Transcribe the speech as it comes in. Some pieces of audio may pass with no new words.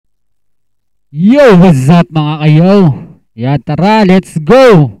Yo, what's up mga kayo? Yan, tara, let's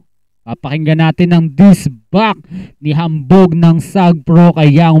go! Papakinggan natin ang Dissback ni Hambog ng Sag Pro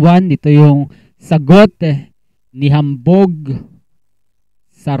kay Young One. Ito yung sagot ni Hambog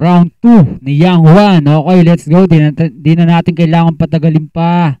sa round 2 ni Young One. Okay, let's go. Di na natin kailangan patagalin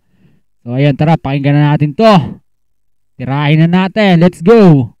pa. So ayan, tara, pakinggan na natin to. Tirahin na natin, let's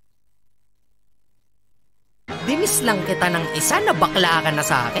go! Dinis lang kita ng isa na bakla ka na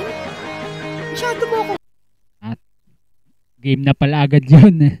sa akin. Masyado mo ako. At game na pala agad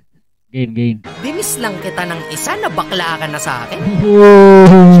yun. Game. Dinis lang kita ng isa na bakla ka na sa akin.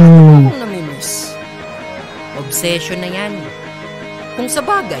 Masyado mo akong namimiss. Obsession na yan. Kung sa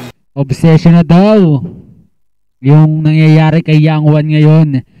bagay. Obsession na daw. Yung nangyayari kay Young One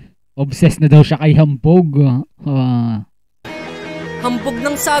ngayon. Obsessed na daw siya kay Hambog. Hambog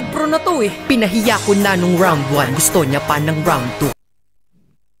ng Sag Pro na to eh. Pinahiya ko na nung round 1. Gusto niya pa ng round 2.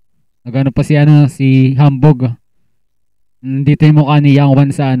 Nagano pa si Hambog. Dito yung mukha ni Young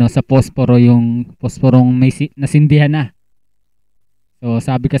One sa posporo, yung posporong may nasindihan na. So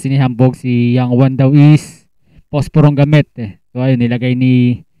sabi kasi ni Hambog, si Young One daw is posporong gamit eh. So ayun, nilagay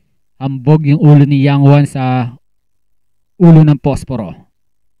ni Hambog yung ulo ni Young One sa ulo ng posporo.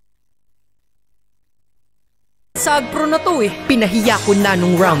 Sag Pro na to eh. Pinahiya ko na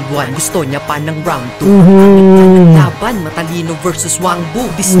nung round 1. Gusto niya pa ng round 2. Laban, matalino versus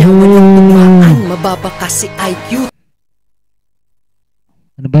Wangbu. Dis niya walang tumaan. Mababa kasi IQ.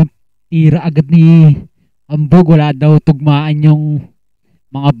 Ano ba? Tira agad ni Hambog. Wala daw tugmaan yung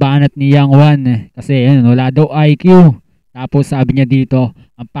mga banat ni Young One. Kasi wala daw IQ. Tapos sabi niya dito,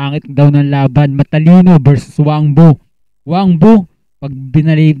 ang pangit daw ng laban, matalino versus Wangbu. Wangbu, pag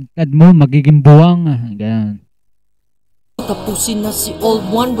binaliktad mo, magiging buwang. Ganyan. Tapusin na si Old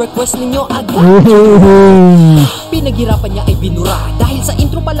One, request ninyo agad. Pinaghirapan niya ay binura. Dahil sa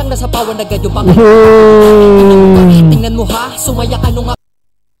intro pa lang nasapawan na agad yung pangit. Tingnan mo ha, sumaya ka nung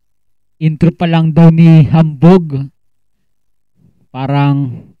intro pa lang daw ni Hambog.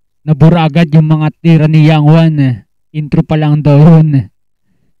 Parang nabura agad yung mga tira ni Young One. Intro pa lang daw yun.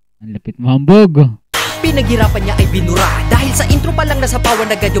 Ang lapit mo, Hambog. Pinaghirapan niya ay binura. Dahil sa intro pa lang nasapawan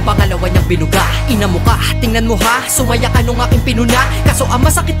agad yung pangalawa niyang binuga. Ina mo ka, tingnan mo ha, sumaya ka nung aking pinuna. Kaso ang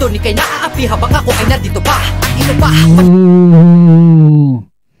masakit to ni kay naaapi habang ako ay nandito pa. At ito pa.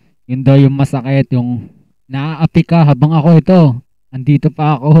 Yun daw yung masakit, yung naaapi ka habang ako andito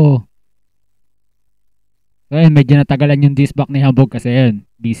pa ako. So yun, medyo natagalan yung Dissback ni Hambog kasi yun,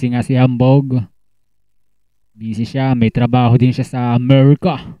 busy nga si Hambog. Busy siya, may trabaho din siya sa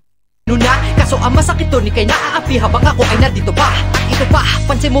America. Kaso ang masakit to ni kay naaapi habang ako ay nandito pa. At ito pa,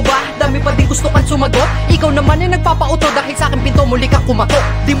 pansin mo ba? Dami pa din gusto kang sumagot. Ikaw naman ay nagpapauto dahil sa akin pinto muli ka kumato.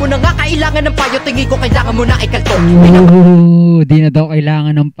 Di mo na nga kailangan ng payo, tingin ko kailangan mo na ay kalto. Di na daw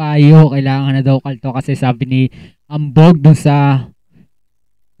kailangan ng payo, kailangan na daw kalto. Kasi sabi ni Hambog dun sa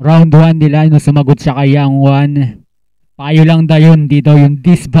round 1 nila, nung sumagot siya kay Young One, payo lang daw yun, di daw yung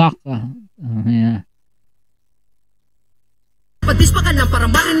Dissback. Yeah. Padisbakan lang para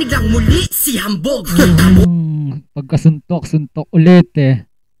marinig lang muli si Hambog. Pagkasuntok ulit eh.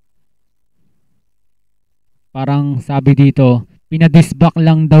 Parang sabi dito, pinadisback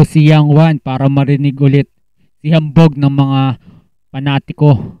lang daw si Young One para marinig ulit si Hambog ng mga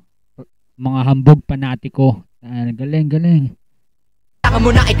panatiko. Mga Hambog panatiko. Galing. Mo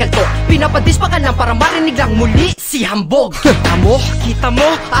na ay kalto, pinapadisbakan lang para marinig lang muli si Hambog. Kita mo,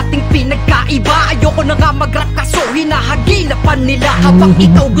 ating pinagkaiba. Ayoko na nga mag-rap kaso hinahagilapan nila habang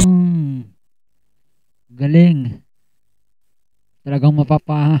ikaw gusto. Galing. Talagang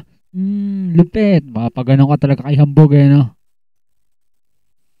lupit. Mapagano ka talaga kay Hambog no?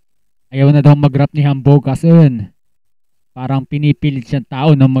 Ayaw na daw mag-rap ni Hambog kasi yun, parang pinipilit siyang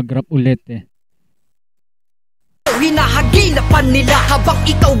tao na mag-rap ulit eh. Hinahagilapan nila habang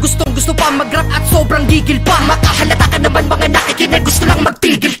ikaw gusto pa mag-rap at sobrang gigil pa. Makahalata ka naman mga nakikinig, gusto lang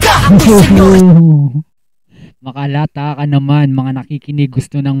magpigil ka. Makalata ka naman mga nakikinig,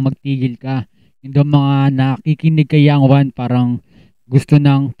 gusto nang magtigil ka. Hindi mga nakikinig kay Young One parang gusto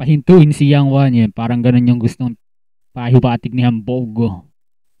nang pahintuin si Young One. Yan, parang ganun yung gustong pahiwatig ni Hambog.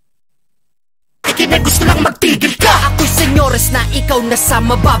 Gusto lang magtigil ka. Ako'y senyores na ikaw na sa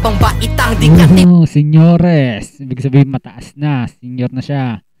mababang baitang di ka senyores. Ibig sabihin mataas na. Senior na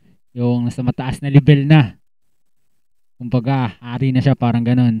siya. Yung nasa mataas na level na. Kumbaga, hari na siya, parang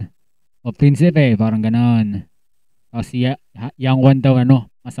ganun. O prinsipe, parang ganun. O si Young One daw,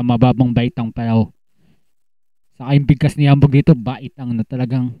 nasa mababang baitang pa daw. Saka yung bigkas ni Hambog dito, baitang na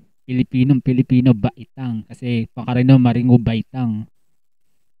talagang Pilipino baitang. Kasi pakarino maringo baitang.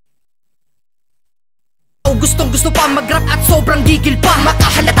 Gustong gusto pa mag-rap at sobrang gigil pa.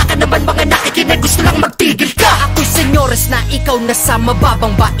 Makahalata ka naman mga nakikinig. ikaw na sa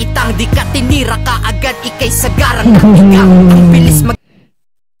mababang baitang. Di ka tinira ka agad, ikay sagarang natigang. Ang bilis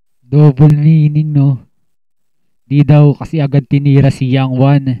Double meaning, no? Di daw kasi agad tinira si Young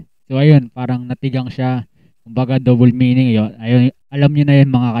One. So ayun, parang natigang siya. Kumbaga double meaning yun. Ayun, alam niyo na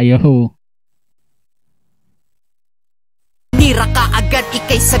yun mga kayo. Nira ka agad,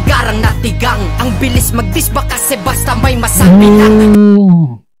 ikay sagarang natigang. Ang bilis mag-Dissback kasi basta may masabi lang.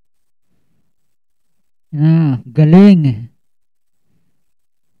 Galing.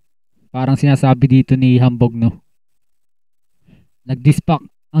 Parang sinasabi dito ni Hambog, no? Nag-Dissback.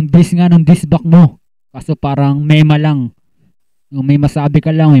 Ang bilis nga ng Dissback mo. Kaso parang mema lang. May masabi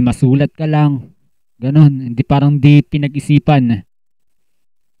ka lang, may masulat ka lang. Ganon. Hindi parang di pinag-isipan.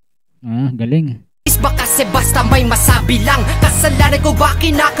 Galing. Dissback kasi basta may masabi lang. Kasalanan ko ba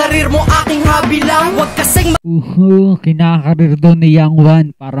kinakarir mo aking hobby lang? Huwag kasing kinakarir doon ni Young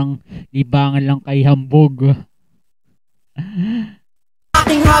One. Parang libangan lang kay Hambog.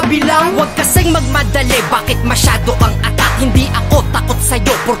 aking hobby lang. Huwag kasing magmadali, bakit masyado ang atak? Hindi ako takot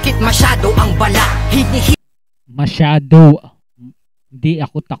sa'yo, porkit masyado ang balat. Masyado. Hindi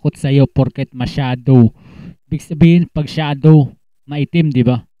ako takot sa'yo porket masyado. Ibig sabihin, pag shadow, maitim, di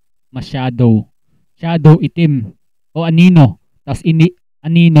ba? Masyado. Shadow, itim. O anino. Tapos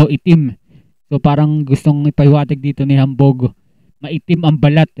anino, itim. So parang gustong ipahiwatig dito ni Hambog. Maitim ang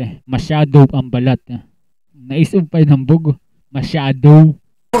balat Masyado ang balat Naisip pa yung Hambog. Masyado.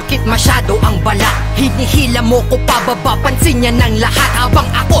 Porkit masyado ang balat, hinihila mo ko pababa, pansin niya ng lahat. Habang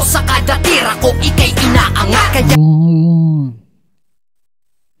ako sa kada tira ko, ikay inaangat. Kaya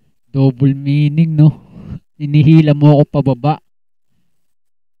double meaning, no? Hinihila mo ko pababa,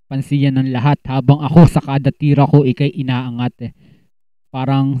 pansin niya ng lahat. Habang ako sa kada tira ko, ikay inaangat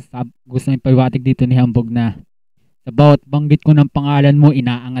Parang gusto nang ipahiwatig dito ni Hambog na sa bawat banggit ko ng pangalan mo,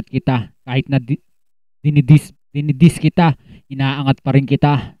 inaangat kita. Kahit na dinidis kita, inaangat pa rin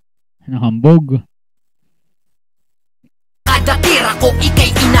kita. Hambog. Kada tira ko,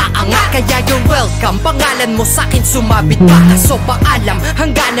 ikay inaangat. Kaya you're welcome, pangalan mo sa'kin sumabit pa. Kaso paalam,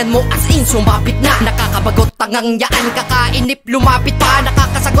 hangganan mo as in sumabit na. Nakakabagot, tangang yaan, kakainip, lumapit pa.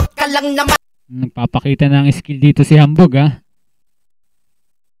 Nakakasagot ka lang naman. Nagpapakita ng skill dito si Hambog,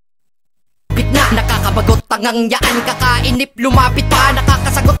 Nakakabagot, tangang yaan, kakainip, lumapit pa.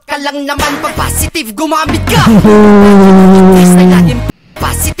 Nakakasagot ka lang naman pag positive gumamit ka.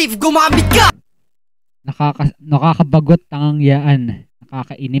 Positive gumamit ka. Nakakabagot, tangang yaan,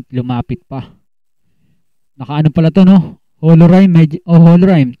 nakakainip, lumapit pa. Nakaano pala to, no? Holorhyme,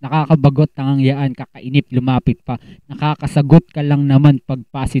 holorhyme. Nakakabagot, tangang yaan, kakainip, lumapit pa. Nakakasagot ka lang naman pag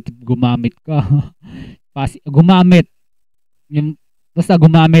positive gumamit ka. Gumamit. Basta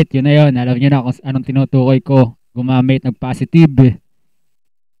gumamit, yun na yun. Alam niyo na kung anong tinutukoy ko. Gumamit, nag-positive.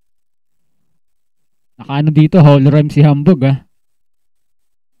 Nakaano dito, holorhyme si Hambog,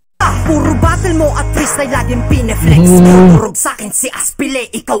 Puro battle mo at freestyle laging pineflex. Turog sa'kin si Aspile,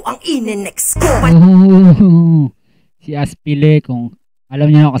 ikaw ang ininex ko. Si Aspile, kung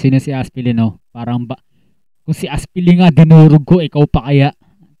alam niyo na kasi na si Aspile, no? Parang kung si Aspile nga dinurog ko, ikaw pa kaya?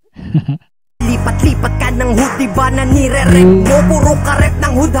 Lipat-lipat ka ng hood, diba na nire-rep mo? Puro ka rep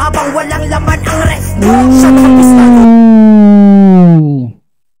ng hood habang walang laman ang ref mo.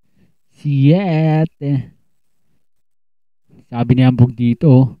 Shit. Sabi ni Hambog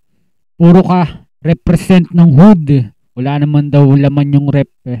dito, puro ka represent ng hood. Wala naman daw laman yung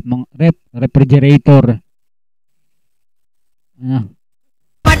refrigerator. Ang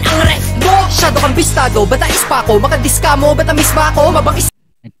ref mo, shadow kang bistado, batais pa ako, makadiska mo, batamis ba ako, mabangis.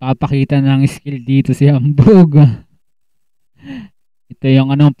 Nagpapakita ng skill dito si Hambog. Ito yung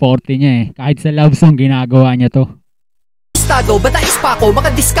forte niya Kahit sa love song, ginagawa niya to. Estado, batais pa ako,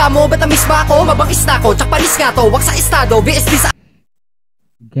 makadiska mo, batamis ba ako, mabangis na ako, tsak panis nga to, wag sa estado, BSB sa...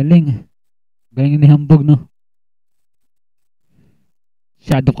 Galing. Galing ni Hambog, no?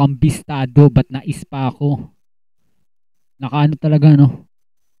 Shadow kang bistado, ba't nais pa ako? Nakaano talaga, no?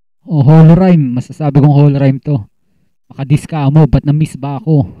 Holorhyme. Masasabi kong holorhyme to. Makadiska mo, ba't na-miss ba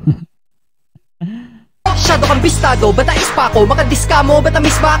ako? Shadow kang bistado, batais pa ako, makadiska mo,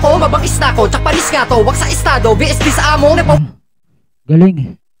 batamis ba ako, mabangis na ako, tsak panis nga to, wag sa estado, BSB sa amo.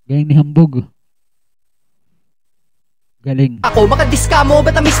 Galing. Galing ni Hambog. Galing. Ako, makadiska mo,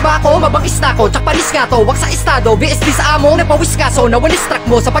 batamis ba ako, mabangis na ako, tsak panis nga to, wag sa estado, BSB sa amo. Napawis ka, so nawalis track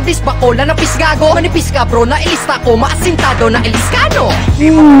mo, sa pag-Dissback ko, lanapis gago, manipis ka bro, nailista ko, maasintado, nailiskano.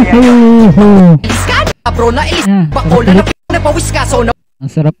 Iliskano, bro, nailista ko, napawis ka, so ang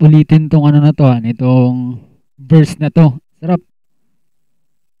sarap ulitin tong na to, nitong verse na to. Sarap.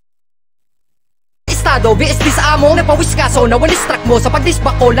 estado, BSD sa amo. Napawis ka so nawalis track mo. Sa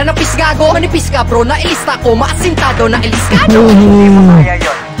pag-disback ko, lanapis gago. Manipis ka bro, nailista ko. Maasintado, nailiskado. Hindi mo kaya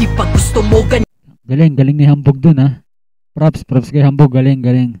yun. Di pa gusto mo ganyan. Galing, galing ni Hambog dun ha. Props kay Hambog, galing.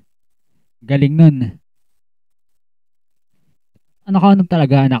 Galing nun. Ano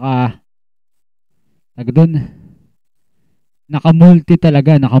talaga, Naka-multi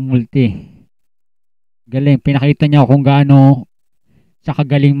talaga, naka-multi. Galing, pinakita niya kung gaano siya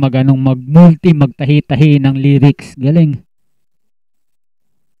kagaling mag-multi, magtahi-tahi ng lyrics. Galing.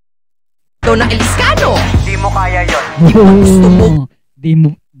 Ito na Eliskano. Di mo kaya yun. Gusto mo.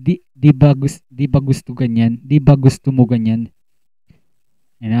 Di ba gusto ganyan? Di ba gusto mo ganyan?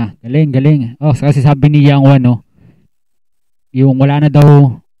 Yan na, galing. Oh, kasi sabi ni Yang Wan, no, yung wala na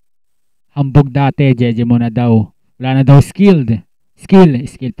daw Hambog dati, jeje mo na daw. Wala na daw skill.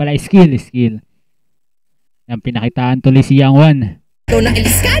 Yan, pinakitaan tuloy si Yang Wan. Ito na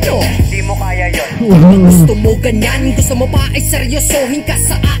Eliskano. Di mo kaya yun. Gusto mo ganyan. Gusto mo pa ay seryosohin ka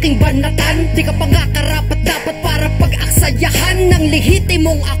sa aking banatan. Di ka pa nga karapat dapat para pag-aksayahan ng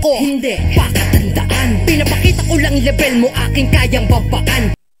lehitimong ako. Hindi, pakatandaan. Pinapakita ko lang level mo aking kayang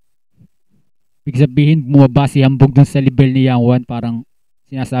babaan. Ibig sabihin, bumaba si Hambog dun sa level ni Yang Wan. Parang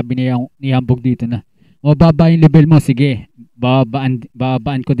sinasabi ni Hambog dito na, mababa yung level mo, sige,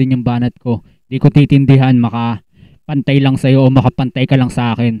 babaan ko din yung banat ko. Di ko titindihan, makapantay lang sa'yo o makapantay ka lang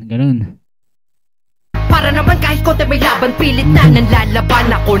sa akin. Ganun. Para naman kahit konti may laban, pilit na nanlalaban.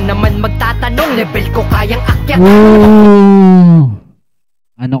 Ako naman magtatanong, level ko kayang akyat.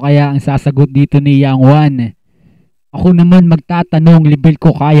 Ano kaya ang sasagot dito ni Yang Wan? Ako naman magtatanong, level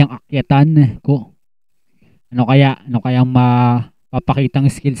ko kayang akyatan ko. Ano kaya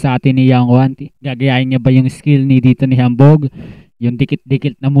mapapakitang skill sa atin ni Yang Wan? Gagayahin niya ba yung skill ni dito ni Hambog? Yung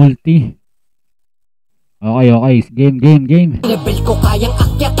dikit-dikit na multi. Okay. Game. Level ko kayang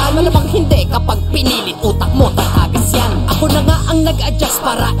akyatan, malamang hindi kapag pinilit utak mo, tatagas yan. Ako na nga ang nag-adjust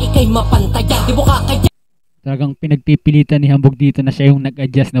para ikay mapantayan. Di mo kakaya. Talagang pinagpipilitan ni Hambog dito na siya yung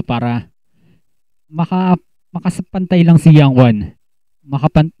nag-adjust na para makasapantay lang si Yang Wan.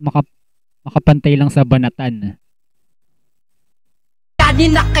 Makapantay lang sa banatan.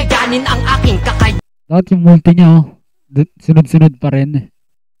 Kayanin ang aking kakay. Dapat yung multi niya, sunod-sunod pa rin.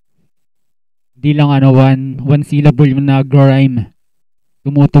 Di lang one syllable yung nag-rhyme.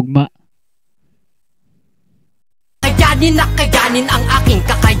 Tumutugma. Kayanin ang aking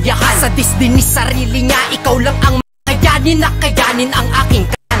kakayahan. Sa disdin ni sarili niya, ikaw lang ang kayanin ang aking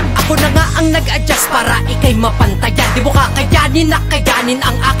kakayahan. Ako na nga ang nag-adjust para ikay mapantayan. Di mo kakayanin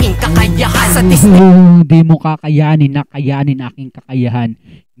ang aking kakayahan. Sa disdin. Di mo kakayanin aking kakayahan.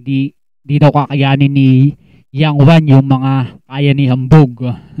 Di daw kakayanin ni Yang Wan yung mga kaya ni Hambog.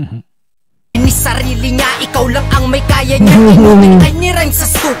 Ni sarili niya, ikaw lang ang may kaya niya. Inumin kay ni rhyme sa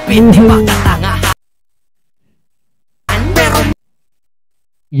stupid. Di ba katangahan? Pero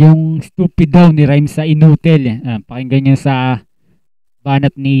yung stupid daw ni rhyme sa inutil. Pakinggan niyo sa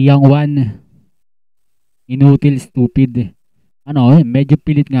banat ni Yang Wan. Inutil, stupid. Medyo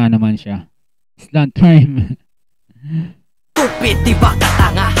pilit nga naman siya. Slant rhyme. Stupid, di ba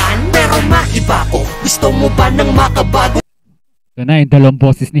katangahan? Pero maiba ko. Gusto mo ba ng makabago? Ito na yung dalawang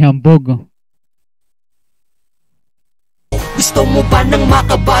boses ni Hambog. Gusto mo ba ng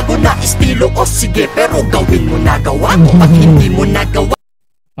makabago na estilo? O sige, pero gawin mo na gawa ko. Pag hindi mo nagawa,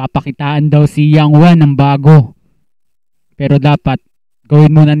 papakitaan daw si Yang Wan ng bago. Pero dapat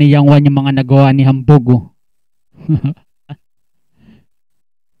gawin muna ni Yang Wan yung mga nagawa ni Hambog.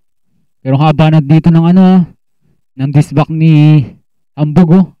 Pero haba na dito ng ng Dissback ni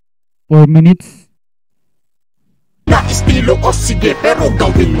Hambog. 4 minutes. na estilo o sige, pero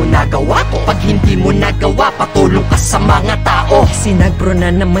gawin mo na gawa ko. Pag hindi mo nagawa, patulong ka sa mga tao. Sinagbro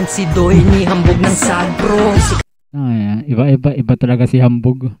na naman si Doy ni Hambog ng Sagbro. Iba talaga si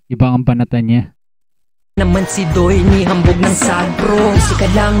Hambog. Iba ang banatan niya. Naman si Doy ni Hambog ng Sagbro.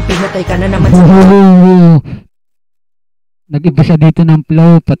 Sika lang, pinatay ka na naman si Nag-iba siya dito ng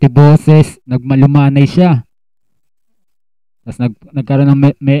flow, pati boses, nagmalumanay siya. Tapos nagkaroon ng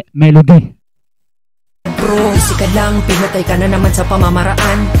melody. Bro, sika lang, pinatay ka na naman sa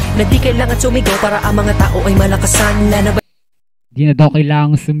pamamaraan na di kailangan sumigaw para ang mga tao ay malakasan. Di na daw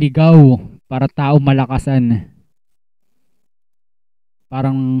kailangan sumigaw para tao malakasan.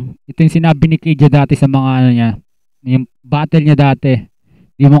 Parang ito yung sinabi ni KJ dati sa mga niya, yung battle niya dati.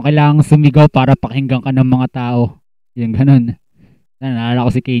 Di mo kailangan sumigaw para pakinggan ka ng mga tao. Yung ganun. Naalala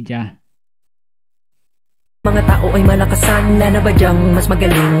ko si KJ. Mga tao ay malakasan, na badyang mas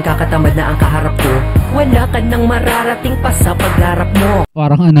magaling, kakatamad na ang kaharap ko. Wala ka nang mararating pa sa paglarap mo.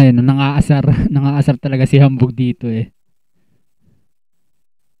 Parang yun, nangaasar talaga si Hambog dito eh.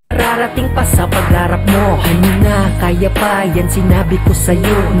 Rarating pa sa paglarap mo. Ano na, kaya pa yan sinabi ko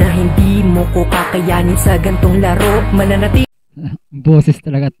sa'yo, na hindi mo ko kakayanin sa gantong laro. Mananatili Boses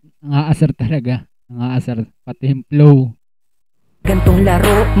talaga, nangaasar talaga. Nangaasar, pati yung flow. gantong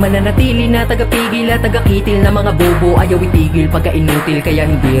laro, mananatili na tagapigil at tagakitil na mga bobo. Ayaw itigil pagka inutil, kaya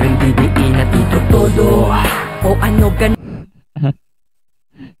hindi rin bibiin at itutodo. O ano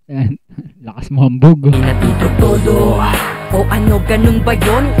Ayan, lakas mo Hambog. todo. O ano ganun ba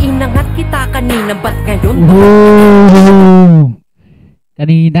yon? Inangat kita kanina, ba't ngayon? Oh!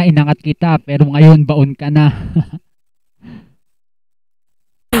 Kanina inangat kita, pero ngayon baon ka na.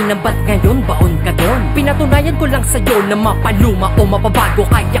 Ba't ngayon baon ka doon? Pinatunayan ko lang sa'yo na mapaluma o mapabago.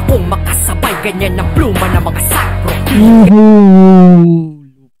 Kaya kong makasabay ganyan ng pluma na mga sakro.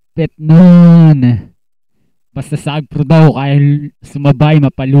 Lupit nun. Basta sagpro daw, kaya sumabay,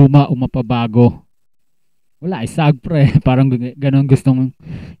 mapaluma o mapabago. Wala, sagpro Parang ganun gustong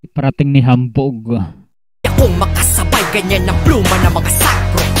iparating ni Hambog. Kaya kong makasabay ganyan ng pluma na mga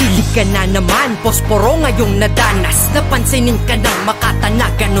sakro. Kilig ka na naman, posporo ngayong nadanas. Napansinin ka ng makatana,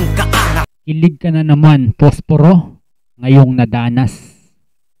 ganun kaangat. Kilig ka na naman, posporo, ngayong nadanas.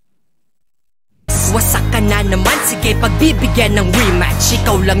 Wasak ka na naman, sige pagbibigyan ng rematch.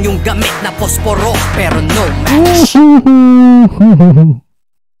 Ikaw lang yung gamit na posporo, pero no match.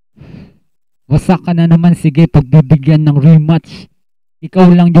 Wasak ka na naman, sige pagbibigyan ng rematch.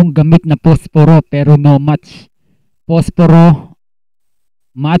 Ikaw lang yung gamit na posporo, pero no match. Posporo,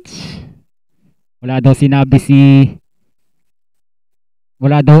 match. Wala daw sinabi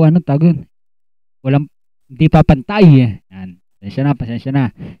wala daw tagon. Walang, hindi pa pantay. Yan. Pasensya na.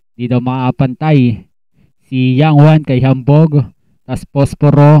 Hindi daw makapantay si Young One kay Hambog. Tas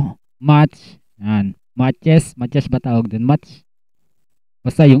posporo, match. Yan. Matches ba tawag dun? Match.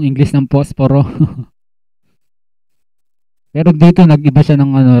 Basta yung English ng posporo. Pero dito nag-iba siya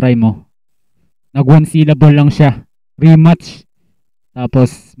ng rhyme mo. Nag one syllable lang siya. Rematch.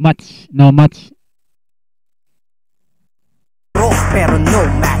 Tapos match, no match. Pero no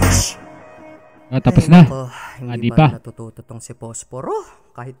match. Tapos na. Hindi Di pa natututo tong si Posporo.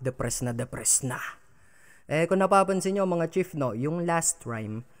 Kahit depressed na. Kung napapansin nyo mga chief, no, yung last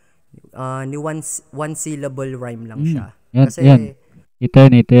rhyme, ni one syllable rhyme lang siya. Yan. Ito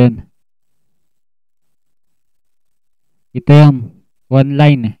yun. Ito yung one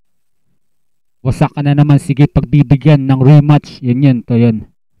line. Wasak ka na naman, sige pagbibigyan ng rematch. Yun.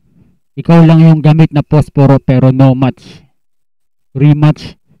 Ikaw lang yung gamit na posporo, pero no match.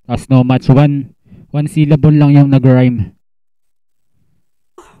 Rematch, tas no match. One syllable lang yung nag-rhyme.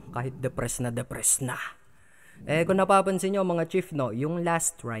 Kahit depressed na. Kung napapansin nyo mga chief, no, yung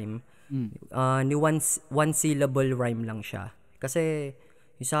last rhyme, ni one syllable rhyme lang siya. Kasi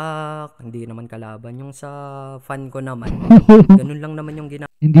hindi naman kalaban. Yung sa fan ko naman, ganun lang naman yung ginagawa.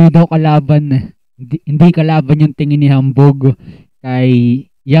 Hindi daw kalaban. Hindi kalaban yung tingin ni Hambog kay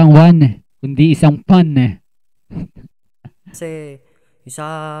Young One, kundi isang fan. Kasi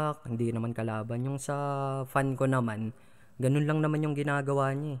hindi naman kalaban. Yung sa fan ko naman, ganun lang naman yung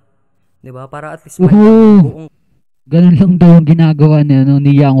ginagawa niya. Diba? Para at least buong... Ganun lang daw yung ginagawa niya,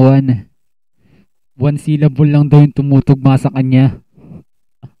 ni Young One. One syllable lang daw yung tumutugma sa kanya.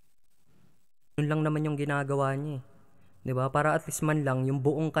 Ganun lang naman yung ginagawa niya. Diba? Para at least man lang yung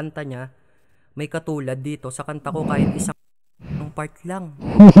buong kanta niya may katulad dito sa kanta ko kahit isang part lang.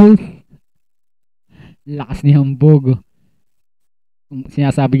 Lakas ni Hambog.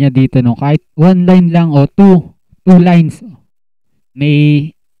 Sinasabi niya dito, no, kahit one line lang o two lines, may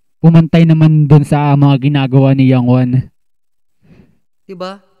pumantay naman dun sa mga ginagawa ni Young One.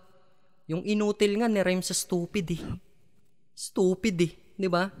 Diba? Yung inutil nga ni-rhyme sa stupid eh.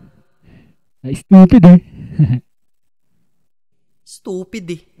 Diba? Stupid Stupid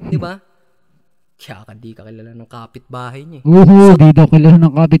diba? Kaya di ka kilala ng kapitbahay niya. Di daw kilala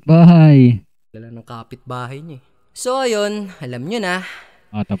ng kapitbahay. So ayun, alam nyo na.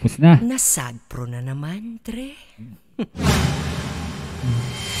 Tapos na. Nasagpro na naman, Tre.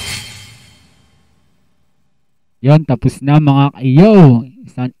 Yon, tapos na mga kayo.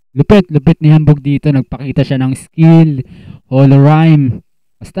 Lupit ni Hambog dito. Nagpakita siya ng skill, holo rhyme.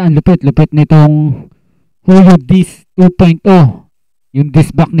 Basta ang lupit nitong Who You Diss 2.0. Yung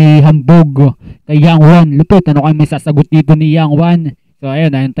Dissback ni Hambog kay Young One. Lupit, ano kayo may sasagot dito ni Young One? So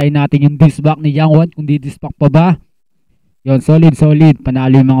ayun, nahintayin natin yung Dissback ni Young One. Kung di Dissback pa ba? Yon, solid.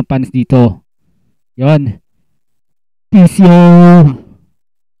 Panalo yung mga fans dito. Yon. Peace yo!